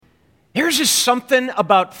There's just something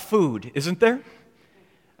about food, isn't there?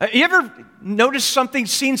 You ever noticed something,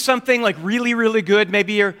 seen something like really, really good?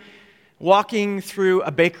 Maybe you're walking through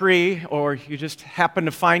a bakery, or you just happen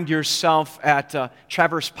to find yourself at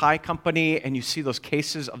Traverse Pie Company and you see those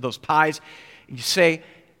cases of those pies, and you say,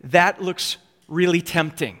 that looks really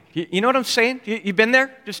tempting. You know what I'm saying? You've been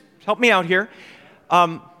there? Just help me out here.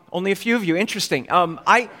 Only a few of you. Interesting.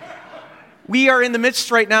 We are in the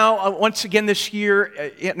midst right now, once again this year,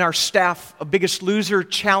 in our staff, a Biggest Loser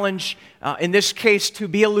challenge. In this case, to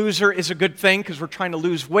be a loser is a good thing because we're trying to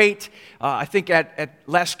lose weight. I think at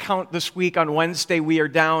last count this week on Wednesday, we are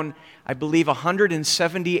down, I believe,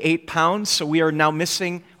 178 pounds. So we are now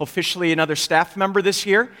missing officially another staff member this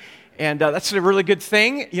year. And that's a really good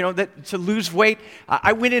thing, that to lose weight.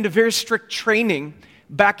 I went into very strict training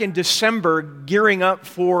back in December, gearing up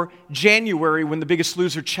for January when the Biggest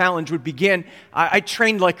Loser Challenge would begin. I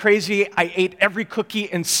trained like crazy. I ate every cookie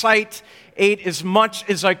in sight, ate as much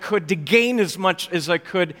as I could to gain as much as I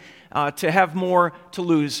could to have more to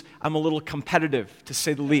lose. I'm a little competitive, to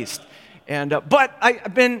say the least. But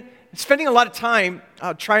I've been spending a lot of time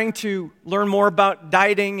trying to learn more about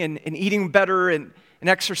dieting and eating better and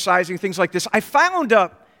exercising, things like this. I found,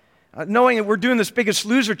 knowing that we're doing this Biggest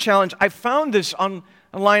Loser Challenge, I found this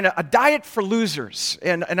online, a diet for losers.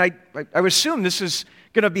 And I assume this is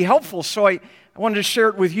going to be helpful, so I wanted to share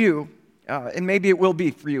it with you, and maybe it will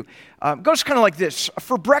be for you. It goes kind of like this.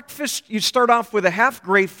 For breakfast, you start off with a half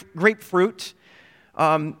grapefruit,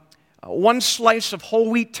 one slice of whole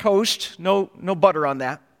wheat toast, no butter on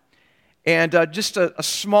that, and just a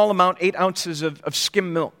small amount, 8 ounces of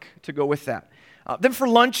skim milk to go with that. Then for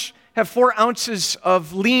lunch, have 4 ounces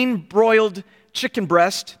of lean broiled chicken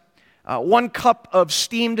breast, 1 cup of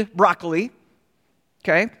steamed broccoli,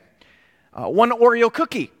 okay? 1 Oreo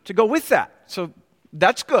cookie to go with that. So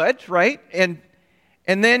that's good, right? And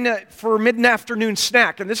then for a mid-afternoon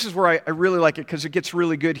snack, and this is where I really like it because it gets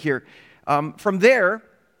really good here. From there,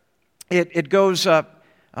 it goes at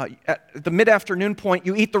the mid-afternoon point,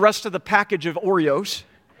 you eat the rest of the package of Oreos.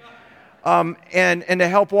 And to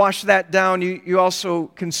help wash that down, you also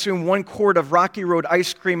consume 1 quart of Rocky Road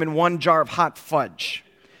ice cream and 1 jar of hot fudge.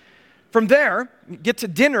 From there, you get to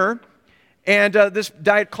dinner, and this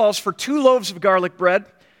diet calls for 2 loaves of garlic bread,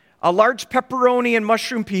 a large pepperoni and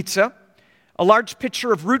mushroom pizza, a large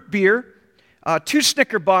pitcher of root beer, 2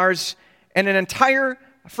 Snicker bars, and an entire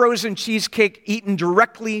frozen cheesecake eaten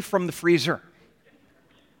directly from the freezer.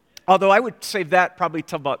 Although I would save that probably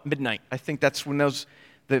till about midnight. I think that's when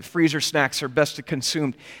the freezer snacks are best to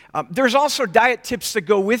consume. There's also diet tips that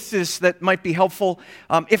go with this that might be helpful.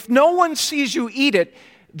 If no one sees you eat it,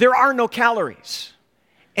 there are no calories.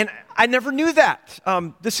 And I never knew that.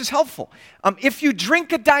 This is helpful. If you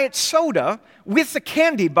drink a diet soda with a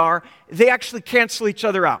candy bar, they actually cancel each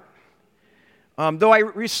other out. Though I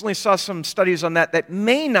recently saw some studies on that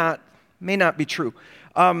may not be true.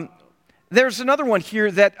 There's another one here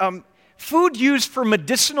that food used for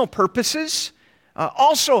medicinal purposes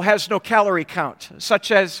also has no calorie count,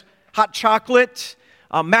 such as hot chocolate,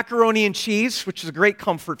 macaroni and cheese, which is a great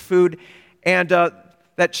comfort food, and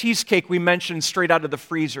that cheesecake we mentioned straight out of the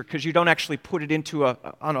freezer, because you don't actually put it into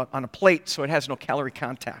on a plate, so it has no calorie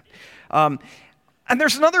contact. And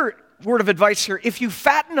there's another word of advice here. If you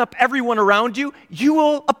fatten up everyone around you, you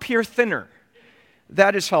will appear thinner.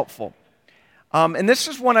 That is helpful. And this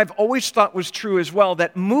is one I've always thought was true as well,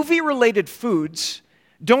 that movie-related foods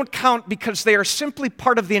don't count because they are simply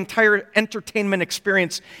part of the entire entertainment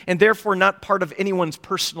experience and therefore not part of anyone's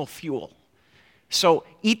personal fuel. So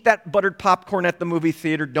eat that buttered popcorn at the movie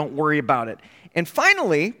theater, don't worry about it. And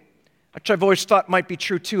finally, which I've always thought might be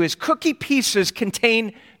true too, is cookie pieces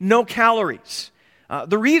contain no calories.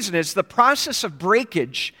 The reason is the process of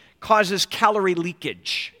breakage causes calorie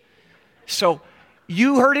leakage. So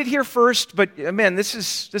you heard it here first, but man,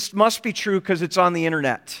 this must be true because it's on the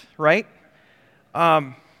internet, right? I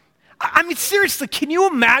mean, seriously, can you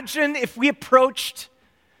imagine if we approached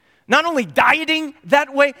not only dieting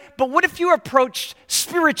that way, but what if you approached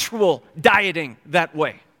spiritual dieting that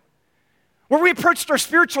way? Where we approached our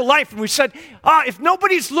spiritual life and we said, if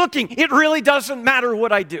nobody's looking, it really doesn't matter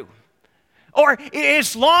what I do. Or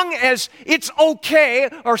as long as it's okay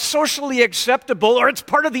or socially acceptable or it's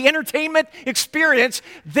part of the entertainment experience,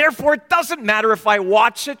 therefore it doesn't matter if I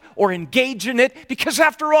watch it or engage in it, because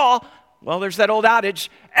after all, well, there's that old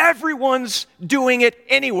adage, everyone's doing it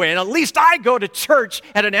anyway, and at least I go to church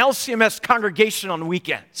at an LCMS congregation on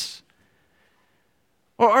weekends.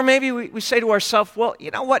 Or maybe we say to ourselves, well,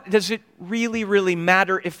 you know what, does it really, really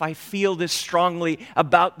matter if I feel this strongly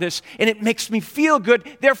about this, and it makes me feel good,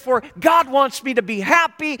 therefore God wants me to be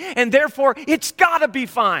happy, and therefore it's got to be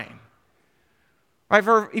fine.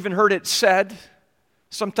 even heard it said,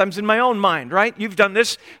 sometimes in my own mind, right? You've done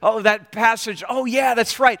this, that passage, oh yeah,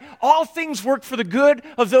 that's right. All things work for the good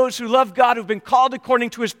of those who love God, who've been called according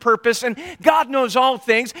to His purpose, and God knows all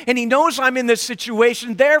things, and He knows I'm in this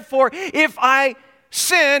situation. Therefore, if I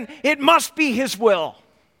sin, it must be His will.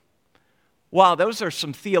 Wow, those are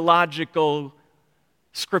some theological,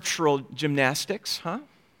 scriptural gymnastics, huh?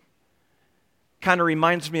 Kind of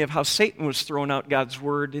reminds me of how Satan was throwing out God's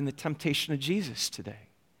word in the temptation of Jesus today.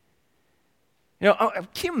 Can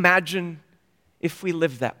you imagine if we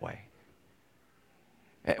lived that way?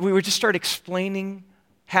 We would just start explaining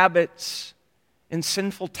habits and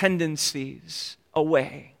sinful tendencies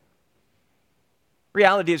away.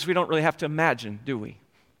 Reality is we don't really have to imagine, do we?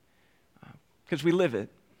 Because we live it.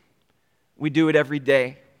 We do it every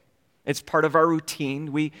day. It's part of our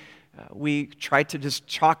routine. We try to just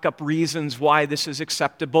chalk up reasons why this is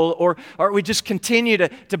acceptable, or we just continue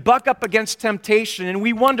to buck up against temptation, and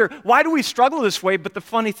we wonder, why do we struggle this way? But the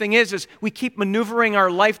funny thing is we keep maneuvering our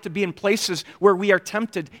life to be in places where we are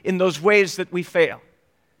tempted in those ways that we fail.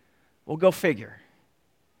 Well, go figure.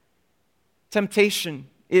 Temptation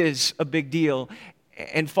is a big deal,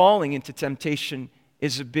 and falling into temptation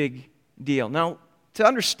is a big deal. Now, to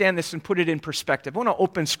understand this and put it in perspective, I want to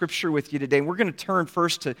open Scripture with you today. We're going to turn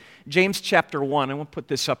first to James chapter 1. I want to put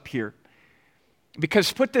this up here.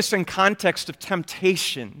 Because put this in context of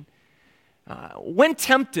temptation. When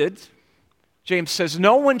tempted, James says,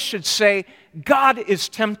 no one should say, God is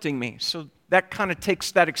tempting me. So that kind of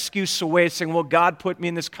takes that excuse away, saying, well, God put me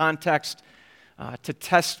in this context to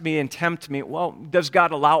test me and tempt me. Well, does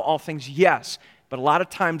God allow all things? Yes. But a lot of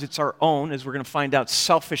times it's our own, as we're going to find out,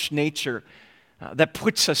 selfish nature that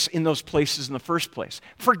puts us in those places in the first place.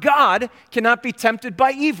 For God cannot be tempted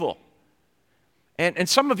by evil. And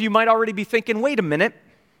some of you might already be thinking, wait a minute.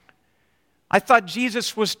 I thought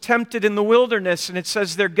Jesus was tempted in the wilderness, and it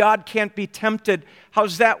says there God can't be tempted.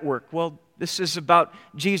 How's that work? Well, this is about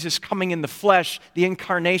Jesus coming in the flesh, the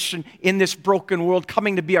incarnation in this broken world,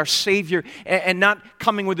 coming to be our Savior, and not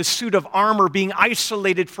coming with a suit of armor, being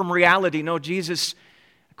isolated from reality. No, Jesus,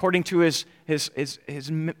 according to his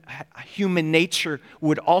human nature,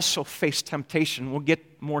 would also face temptation. We'll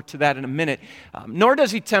get more to that in a minute. Nor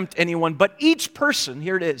does he tempt anyone, but each person,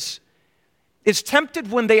 here it is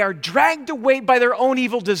tempted when they are dragged away by their own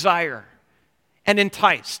evil desire and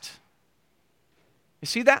enticed. You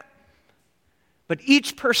see that? But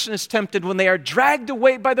each person is tempted when they are dragged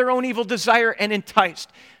away by their own evil desire and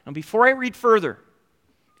enticed. Now, before I read further,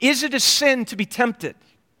 is it a sin to be tempted?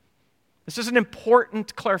 This is an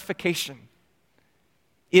important clarification.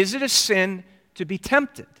 Is it a sin to be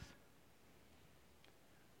tempted?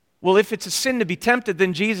 Well, if it's a sin to be tempted,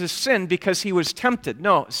 then Jesus sinned because he was tempted.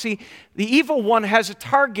 No, see, the evil one has a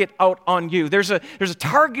target out on you. There's a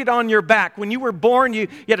target on your back. When you were born, you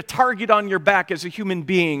had a target on your back as a human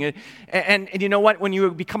being. And you know what? When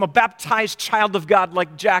you become a baptized child of God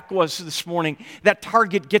like Jack was this morning, that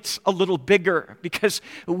target gets a little bigger because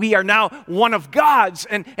we are now one of God's.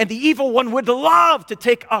 And the evil one would love to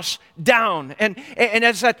take us down. And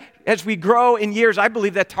as we grow in years, I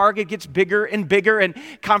believe that target gets bigger and bigger, and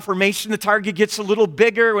confirmation, the target gets a little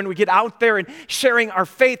bigger. When we get out there and sharing our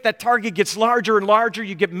faith, that target gets larger and larger.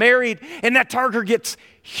 You get married, and that target gets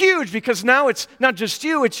huge because now it's not just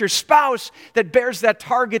you, it's your spouse that bears that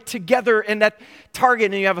target together, and that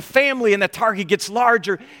target, and you have a family, and that target gets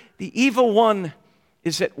larger. The evil one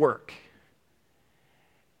is at work.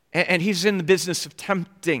 And he's in the business of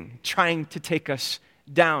tempting, trying to take us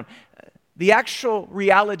down. The actual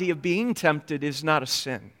reality of being tempted is not a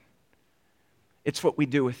sin. It's what we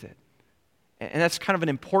do with it. And that's kind of an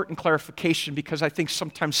important clarification because I think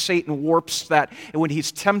sometimes Satan warps that. And when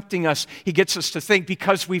he's tempting us, he gets us to think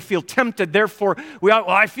because we feel tempted, therefore,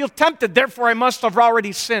 I feel tempted, therefore I must have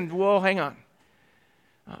already sinned. Well, hang on.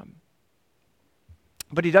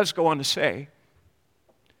 But he does go on to say,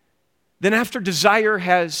 then after desire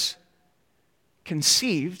has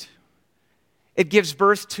conceived, it gives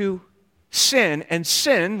birth to sin, and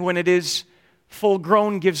sin, when it is full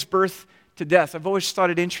grown, gives birth to death. I've always thought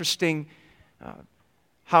it interesting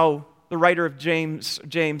how the writer of James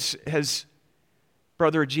has,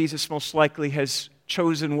 brother of Jesus most likely, has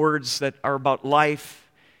chosen words that are about life,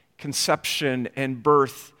 conception, and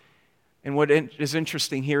birth. And what is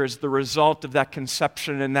interesting here is the result of that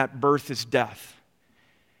conception and that birth is death.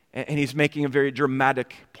 And he's making a very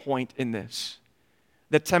dramatic point in this.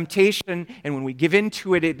 The temptation, and when we give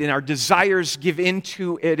into it, and our desires give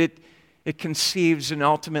into it, it conceives and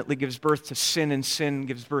ultimately gives birth to sin, and sin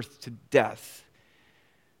gives birth to death.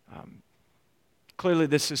 Clearly,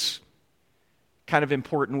 this is kind of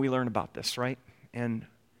important we learn about this, right? And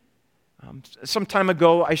Some time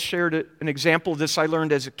ago, I shared an example of this I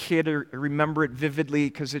learned as a kid. I remember it vividly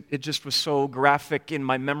because it just was so graphic in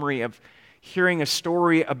my memory of hearing a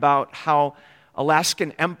story about how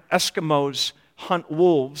Alaskan Eskimos hunt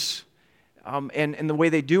wolves. And the way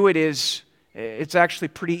they do it is, it's actually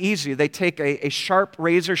pretty easy. They take a sharp,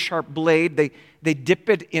 razor-sharp blade. They dip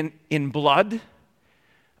it in blood.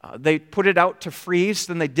 They put it out to freeze,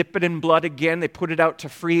 then they dip it in blood again. They put it out to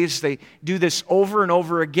freeze. They do this over and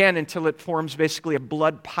over again until it forms basically a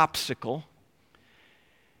blood popsicle.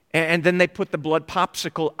 And then they put the blood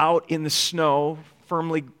popsicle out in the snow,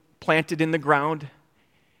 firmly planted in the ground,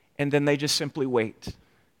 and then they just simply wait.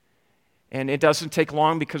 And it doesn't take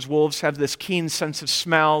long because wolves have this keen sense of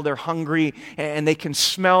smell. They're hungry, and they can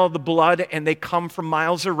smell the blood, and they come from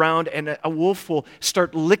miles around, and a wolf will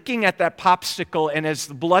start licking at that popsicle, and as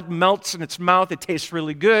the blood melts in its mouth, it tastes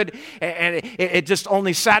really good, and it just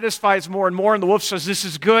only satisfies more and more, and the wolf says, this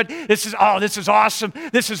is good, this is awesome,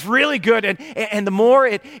 this is really good, and the more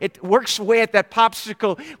it works away at that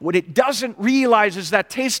popsicle, what it doesn't realize is that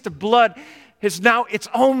taste of blood is now its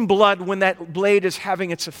own blood when that blade is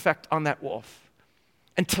having its effect on that wolf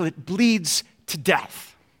until it bleeds to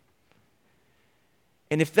death.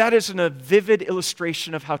 And if that isn't a vivid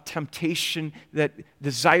illustration of how temptation, that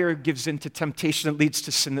desire gives into temptation that leads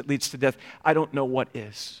to sin, that leads to death, I don't know what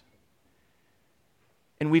is.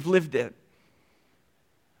 And we've lived it.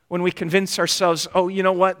 When we convince ourselves, oh, you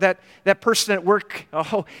know what, that person at work,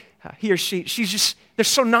 oh, he or she's just, they're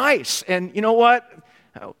so nice. And you know what?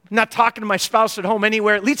 I'm not talking to my spouse at home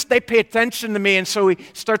anywhere. At least they pay attention to me. And so we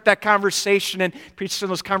start that conversation, and pretty soon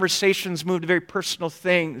those conversations move to very personal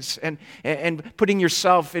things and putting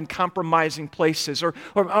yourself in compromising places. Or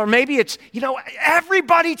maybe it's, you know,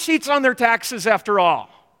 everybody cheats on their taxes after all.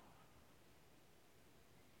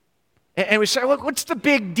 And we say, look, what's the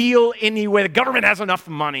big deal anyway? The government has enough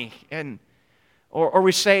money. Or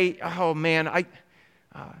we say, oh man,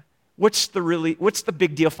 what's the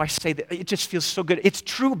big deal if I say that? It just feels so good. It's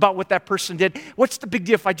true about what that person did. What's the big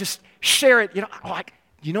deal if I just share it?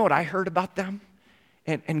 You know what I heard about them?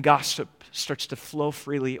 And gossip starts to flow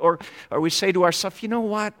freely. Or we say to ourselves, you know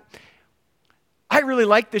what? I really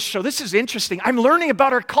like this show. This is interesting. I'm learning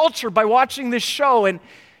about our culture by watching this show. And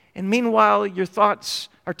meanwhile, your thoughts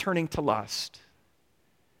are turning to lust.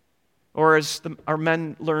 Or as our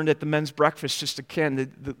men learned at the men's breakfast just again,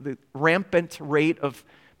 the rampant rate of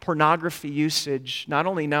pornography usage, not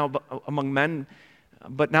only now among men,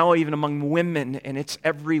 but now even among women, and it's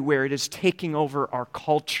everywhere. It is taking over our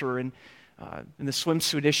culture. And the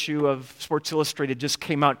swimsuit issue of Sports Illustrated just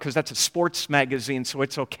came out because that's a sports magazine, so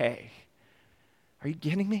it's okay. Are you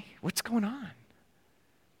kidding me? What's going on?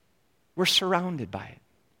 We're surrounded by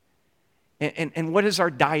it. And what does our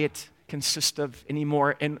diet consist of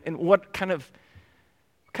anymore? And what kind of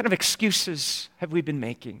excuses have we been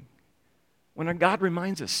making? When our God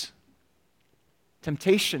reminds us,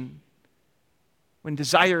 temptation, when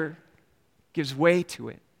desire gives way to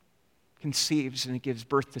it, conceives, and it gives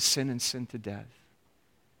birth to sin and sin to death.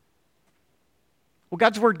 Well,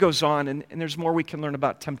 God's word goes on, and there's more we can learn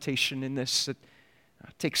about temptation in this that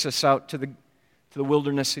takes us out to the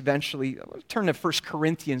wilderness eventually. Let's turn to 1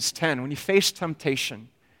 Corinthians 10. When you face temptation,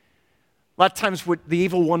 a lot of times what the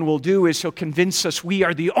evil one will do is he'll convince us we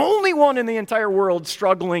are the only one in the entire world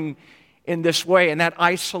struggling in this way, and that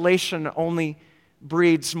isolation only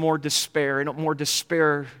breeds more despair, and more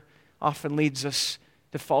despair often leads us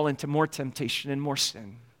to fall into more temptation and more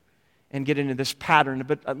sin and get into this pattern.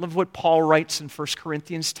 But I love what Paul writes in 1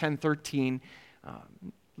 Corinthians 10:13.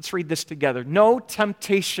 Let's read this together. No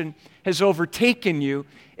temptation has overtaken you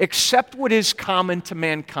except what is common to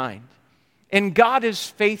mankind. And God is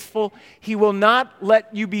faithful. He will not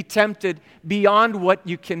let you be tempted beyond what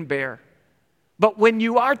you can bear. But when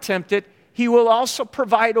you are tempted, He will also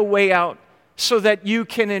provide a way out so that you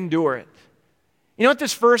can endure it. You know what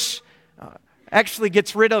this verse actually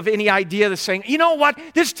gets rid of any idea of saying, you know what,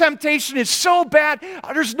 this temptation is so bad,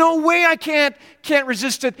 there's no way I can't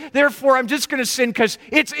resist it, therefore I'm just going to sin because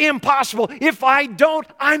it's impossible. If I don't,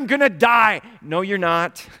 I'm going to die. No, you're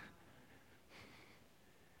not.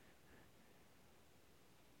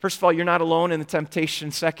 First of all, you're not alone in the temptation.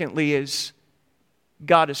 Secondly is,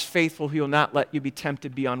 God is faithful. He will not let you be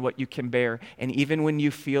tempted beyond what you can bear. And even when you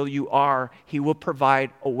feel you are, He will provide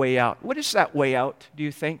a way out. What is that way out, do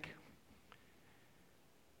you think?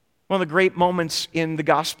 One of the great moments in the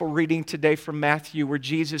gospel reading today from Matthew, where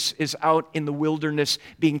Jesus is out in the wilderness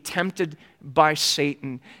being tempted by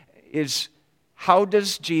Satan, is how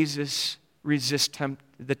does Jesus resist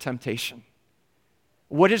the temptation?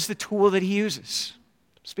 What is the tool that He uses?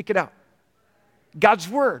 Speak it out. God's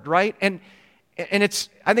word, right? And And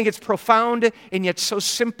I think it's profound and yet so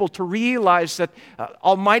simple to realize that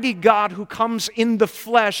Almighty God, who comes in the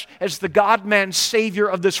flesh as the God-man Savior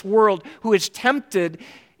of this world, who is tempted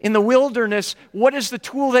in the wilderness, what is the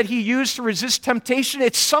tool that he used to resist temptation?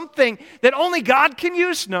 It's something that only God can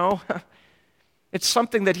use? No. It's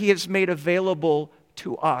something that he has made available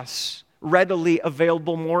to us, readily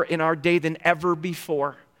available more in our day than ever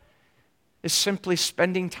before. Is simply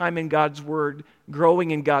spending time in God's Word, growing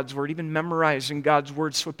in God's Word, even memorizing God's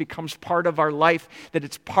Word so it becomes part of our life, that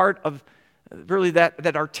it's part of really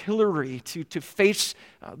that artillery to face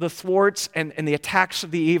the thwarts and the attacks of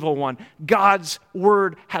the evil one. God's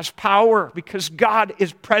Word has power because God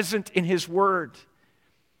is present in His Word.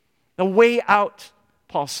 The way out,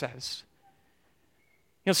 Paul says.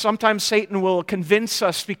 Sometimes Satan will convince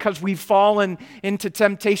us because we've fallen into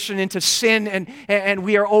temptation, into sin, and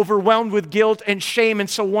we are overwhelmed with guilt and shame. And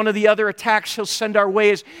so one of the other attacks he'll send our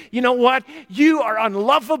way is, you know what? You are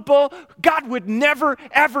unlovable. God would never,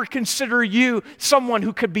 ever consider you someone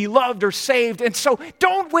who could be loved or saved. And so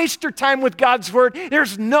don't waste your time with God's Word.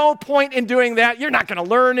 There's no point in doing that. You're not going to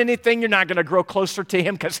learn anything. You're not going to grow closer to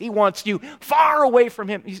Him because He wants you far away from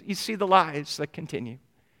Him. You see the lies that continue.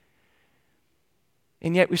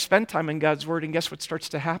 And yet we spend time in God's Word, and guess what starts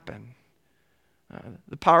to happen?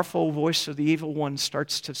 The powerful voice of the evil one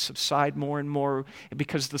starts to subside more and more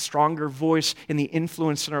because the stronger voice and the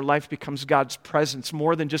influence in our life becomes God's presence,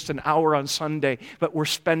 more than just an hour on Sunday, but we're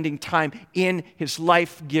spending time in His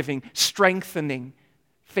life-giving, strengthening,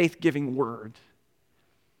 faith-giving Word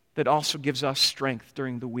that also gives us strength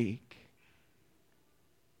during the week.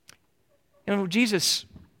 Jesus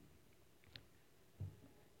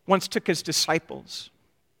once took His disciples.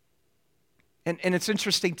 And it's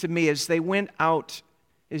interesting to me, as they went out,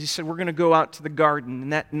 as He said, we're going to go out to the garden.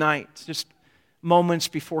 And that night, just moments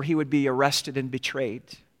before He would be arrested and betrayed,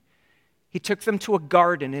 He took them to a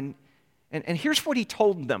garden. And here's what He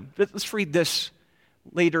told them. Let's read this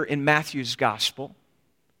later in Matthew's gospel.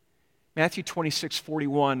 Matthew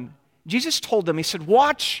 26:41. Jesus told them, He said,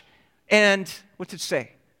 watch and, what did it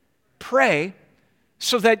say? Pray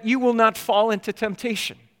so that you will not fall into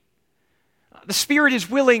temptation. The spirit is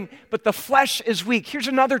willing, but the flesh is weak. Here's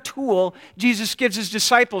another tool Jesus gives His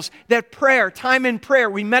disciples, that prayer, time in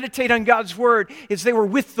prayer. We meditate on God's Word as they were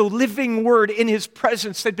with the living Word in His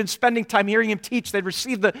presence. They'd been spending time hearing Him teach. They'd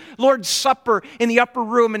received the Lord's Supper in the upper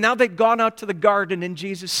room, and now they'd gone out to the garden, and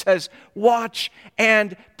Jesus says, watch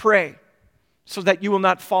and pray so that you will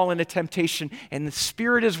not fall into temptation. And the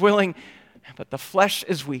spirit is willing, but the flesh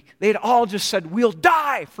is weak. They'd all just said, we'll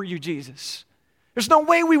die for you, Jesus. There's no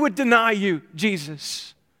way we would deny you,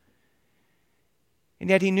 Jesus. And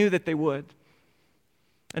yet He knew that they would.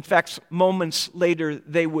 In fact, moments later,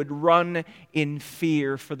 they would run in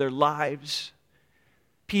fear for their lives.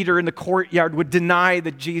 Peter in the courtyard would deny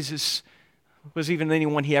that Jesus was even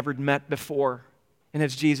anyone he ever met before. And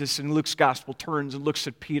as Jesus in Luke's gospel turns and looks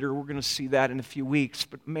at Peter, we're going to see that in a few weeks.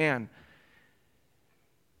 But man,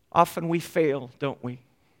 often we fail, don't we?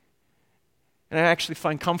 And I actually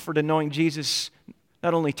find comfort in knowing Jesus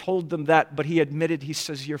not only told them that, but He admitted, He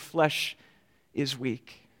says, your flesh is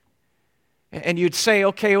weak. And you'd say,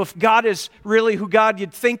 okay, well, if God is really who God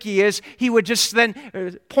you'd think He is, He would just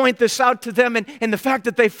then point this out to them, and the fact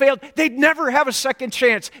that they failed, they'd never have a second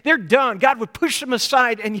chance. They're done. God would push them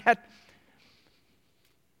aside, and yet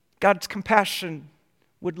God's compassion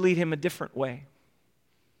would lead Him a different way.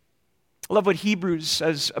 I love what Hebrews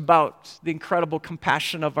says about the incredible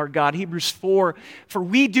compassion of our God. Hebrews 4, for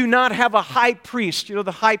we do not have a high priest,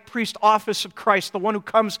 the high priest office of Christ, the one who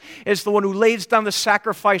comes as the one who lays down the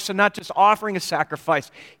sacrifice and not just offering a sacrifice.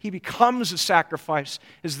 He becomes a sacrifice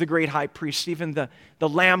as the great high priest, even the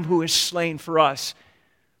lamb who is slain for us,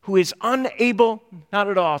 who is unable, not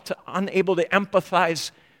at all, unable to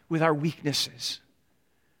empathize with our weaknesses.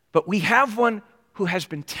 But we have one who has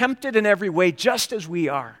been tempted in every way just as we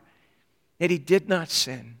are, yet He did not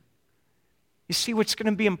sin. You see, what's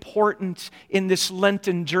going to be important in this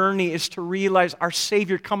Lenten journey is to realize our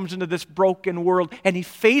Savior comes into this broken world and He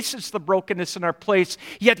faces the brokenness in our place,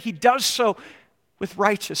 yet He does so with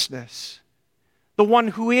righteousness. The one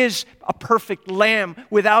who is a perfect lamb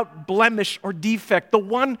without blemish or defect, the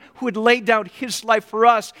one who would lay down His life for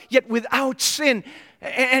us, yet without sin.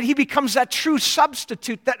 And He becomes that true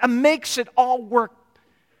substitute that makes it all work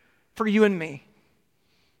for you and me.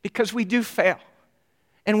 Because we do fail,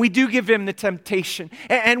 and we do give in to temptation,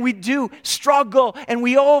 and we do struggle, and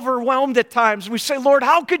we are overwhelmed at times. We say, Lord,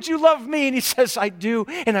 how could you love me? And He says, I do,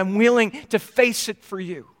 and I'm willing to face it for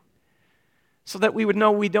you. So that we would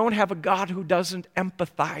know we don't have a God who doesn't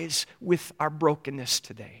empathize with our brokenness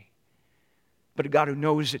today, but a God who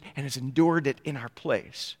knows it and has endured it in our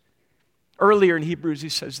place. Earlier in Hebrews, he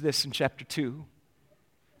says this in chapter 2.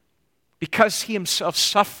 Because he himself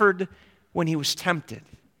suffered when he was tempted,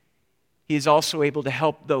 he is also able to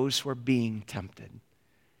help those who are being tempted.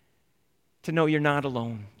 To know you're not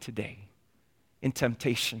alone today in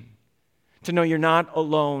temptation. To know you're not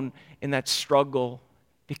alone in that struggle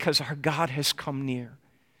because our God has come near.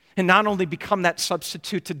 And not only become that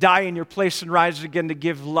substitute to die in your place and rise again to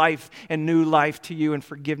give life and new life to you and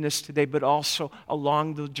forgiveness today, but also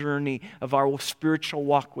along the journey of our spiritual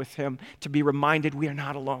walk with him to be reminded we are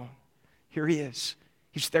not alone. Here he is.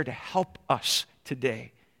 He's there to help us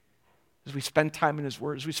today. As we spend time in his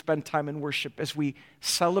word, as we spend time in worship, as we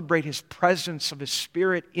celebrate his presence of his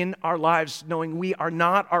Spirit in our lives, knowing we are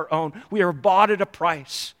not our own. We are bought at a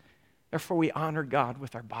price. Therefore, we honor God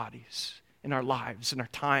with our bodies, in our lives, in our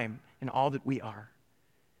time, in all that we are.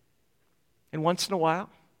 And once in a while,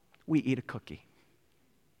 we eat a cookie.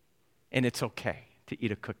 And it's okay to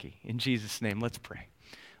eat a cookie. In Jesus' name, let's pray.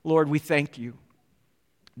 Lord, we thank you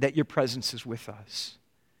that your presence is with us.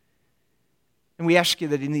 And we ask you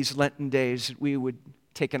that in these Lenten days that we would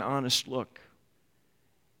take an honest look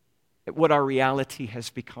at what our reality has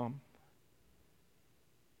become.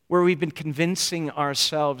 Where we've been convincing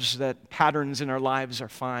ourselves that patterns in our lives are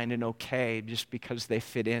fine and okay just because they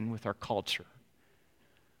fit in with our culture.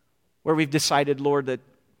 Where we've decided, Lord, that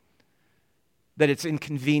it's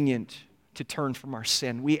inconvenient to turn from our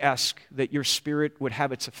sin. We ask that your Spirit would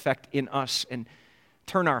have its effect in us and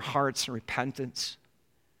turn our hearts in repentance.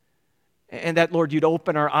 And that, Lord, you'd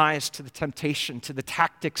open our eyes to the temptation, to the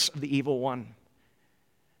tactics of the evil one,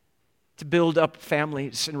 to build up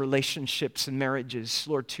families and relationships and marriages,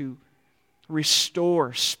 Lord, to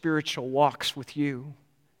restore spiritual walks with you,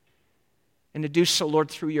 and to do so, Lord,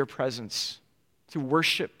 through your presence, through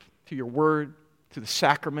worship, through your word, through the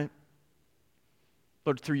sacrament,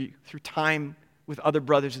 Lord, through time with other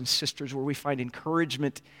brothers and sisters where we find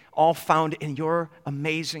encouragement, all found in your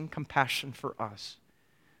amazing compassion for us.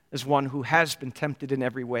 As one who has been tempted in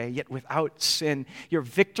every way, yet without sin. Your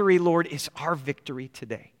victory, Lord, is our victory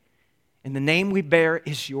today. And the name we bear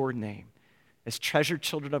is your name. As treasured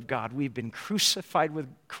children of God, we've been crucified with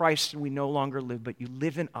Christ and we no longer live, but you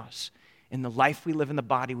live in us. In the life we live in the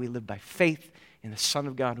body, we live by faith in the Son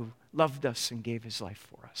of God who loved us and gave his life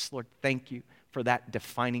for us. Lord, thank you for that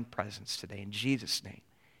defining presence today. In Jesus' name,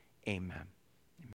 amen.